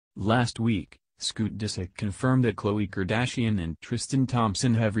Last week, Scott Disick confirmed that Khloe Kardashian and Tristan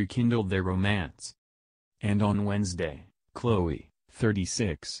Thompson have rekindled their romance. And on Wednesday, Khloe,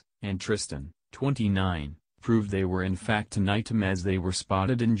 36, and Tristan, 29, proved they were in fact an item as they were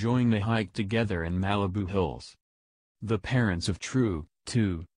spotted enjoying a hike together in Malibu Hills. The parents of True,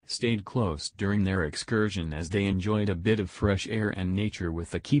 too, stayed close during their excursion as they enjoyed a bit of fresh air and nature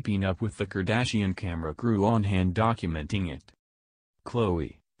with the Keeping Up with the Kardashian camera crew on hand documenting it.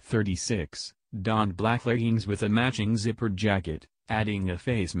 Khloe, 36, donned black leggings with a matching zippered jacket, adding a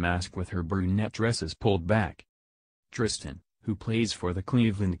face mask with her brunette dresses pulled back. Tristan, who plays for the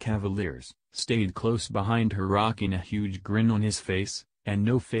Cleveland Cavaliers, stayed close behind her rocking a huge grin on his face, and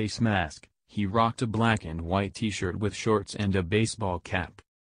no face mask. He rocked a black and white t-shirt with shorts and a baseball cap.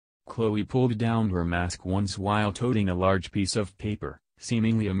 Khloe pulled down her mask once while toting a large piece of paper,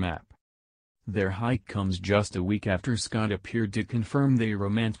 seemingly a map. Their hike comes just a week after Scott appeared to confirm their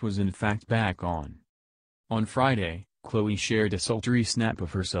romance was in fact back on. On Friday, Khloe shared a sultry snap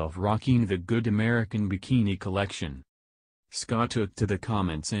of herself rocking the Good American bikini collection. Scott took to the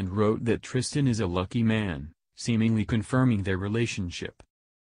comments and wrote that Tristan is a lucky man, seemingly confirming their relationship.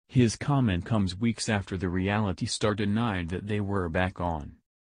 His comment comes weeks after the reality star denied that they were back on.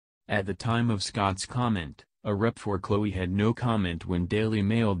 At the time of Scott's comment, a rep for Khloe had no comment when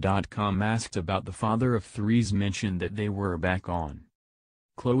DailyMail.com asked about the father of three's mention that they were back on.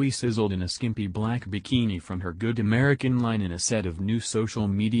 Khloe sizzled in a skimpy black bikini from her Good American line in a set of new social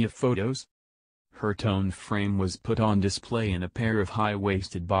media photos. Her toned frame was put on display in a pair of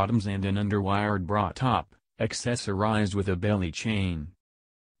high-waisted bottoms and an underwired bra top, accessorized with a belly chain.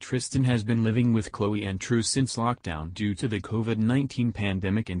 Tristan has been living with Khloe and True since lockdown due to the COVID-19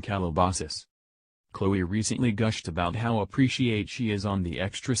 pandemic in Calabasas. Khloe recently gushed about how appreciative she is on the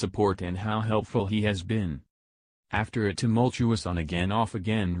extra support and how helpful he has been. After a tumultuous on-again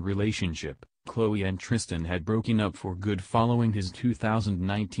off-again relationship, Khloe and Tristan had broken up for good following his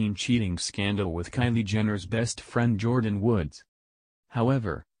 2019 cheating scandal with Kylie Jenner's best friend Jordyn Woods.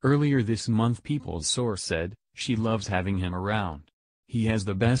 However, earlier this month People's source said, she loves having him around. He has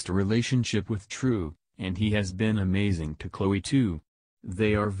the best relationship with True, and he has been amazing to Khloe too.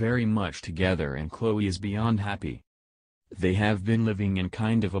 They are very much together and Khloe is beyond happy. They have been living in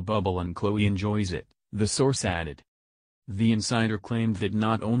kind of a bubble and Khloe enjoys it, the source added. The insider claimed that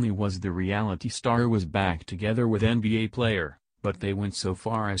not only was the reality star was back together with NBA player, but they went so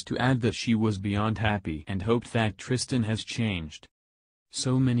far as to add that she was beyond happy and hoped that Tristan has changed.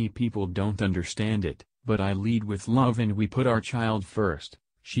 So many people don't understand it, but I lead with love and we put our child first,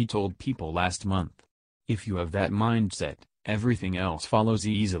 she told People last month. If you have that mindset, everything else follows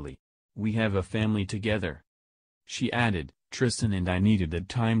easily. We have a family together. She added, Tristan and I needed that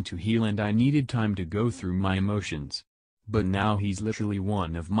time to heal and I needed time to go through my emotions. But now he's literally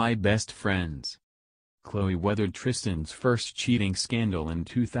one of my best friends. Khloe weathered Tristan's first cheating scandal in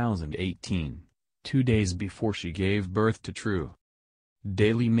 2018, 2 days before she gave birth to True.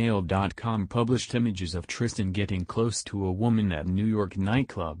 DailyMail.com published images of Tristan getting close to a woman at a New York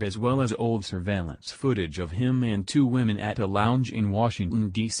nightclub as well as old surveillance footage of him and two women at a lounge in Washington,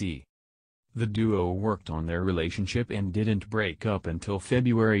 D.C. The duo worked on their relationship and didn't break up until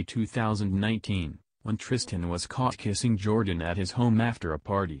February 2019, when Tristan was caught kissing Jordyn at his home after a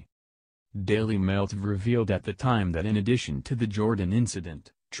party. Daily Mail revealed at the time that in addition to the Jordyn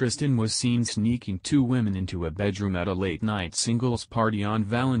incident, Tristan was seen sneaking two women into a bedroom at a late-night singles party on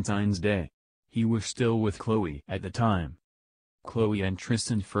Valentine's Day. He was still with Khloe at the time. Khloe and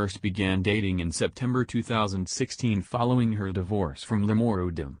Tristan first began dating in September 2016 following her divorce from Lamar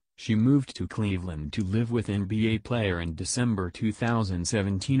Odom. She moved to Cleveland to live with NBA player in December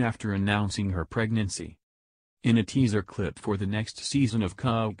 2017 after announcing her pregnancy. In a teaser clip for the next season of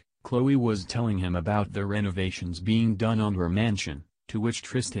Coke, Khloe was telling him about the renovations being done on her mansion, to which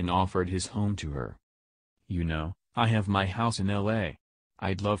Tristan offered his home to her. You know, I have my house in LA.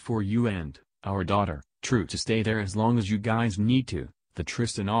 I'd love for you and our daughter, True, to stay there as long as you guys need to, the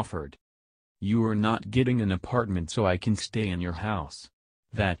Tristan offered. You are not getting an apartment so I can stay in your house.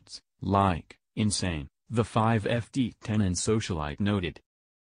 That's, like, insane, the 5FT10 socialite noted.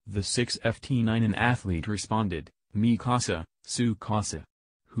 The 6FT9 athlete responded, Mi casa, su casa.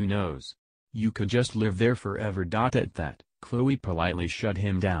 Who knows? You could just live there forever. At that, Khloe politely shut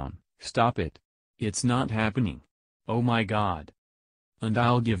him down. Stop it. It's not happening. Oh my god. And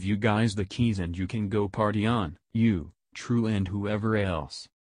I'll give you guys the keys and you can go party on, you, True and whoever else.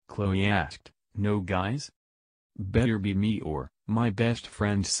 Khloe asked, no guys? Better be me or my best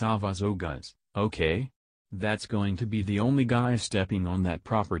friend Savas Ogas, okay? That's going to be the only guy stepping on that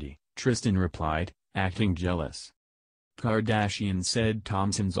property, Tristan replied, acting jealous. Kardashian said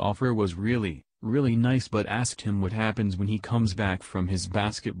Thompson's offer was really, really nice but asked him what happens when he comes back from his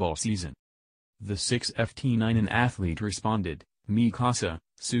basketball season. The 6'9" athlete responded, "Mi casa,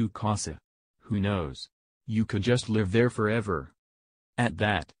 su casa. Who knows? You could just live there forever." At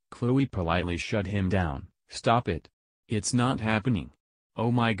that, Khloe politely shut him down. "Stop it. It's not happening.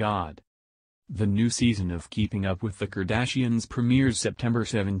 Oh my God." The new season of Keeping Up with the Kardashians premieres September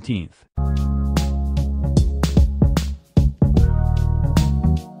 17.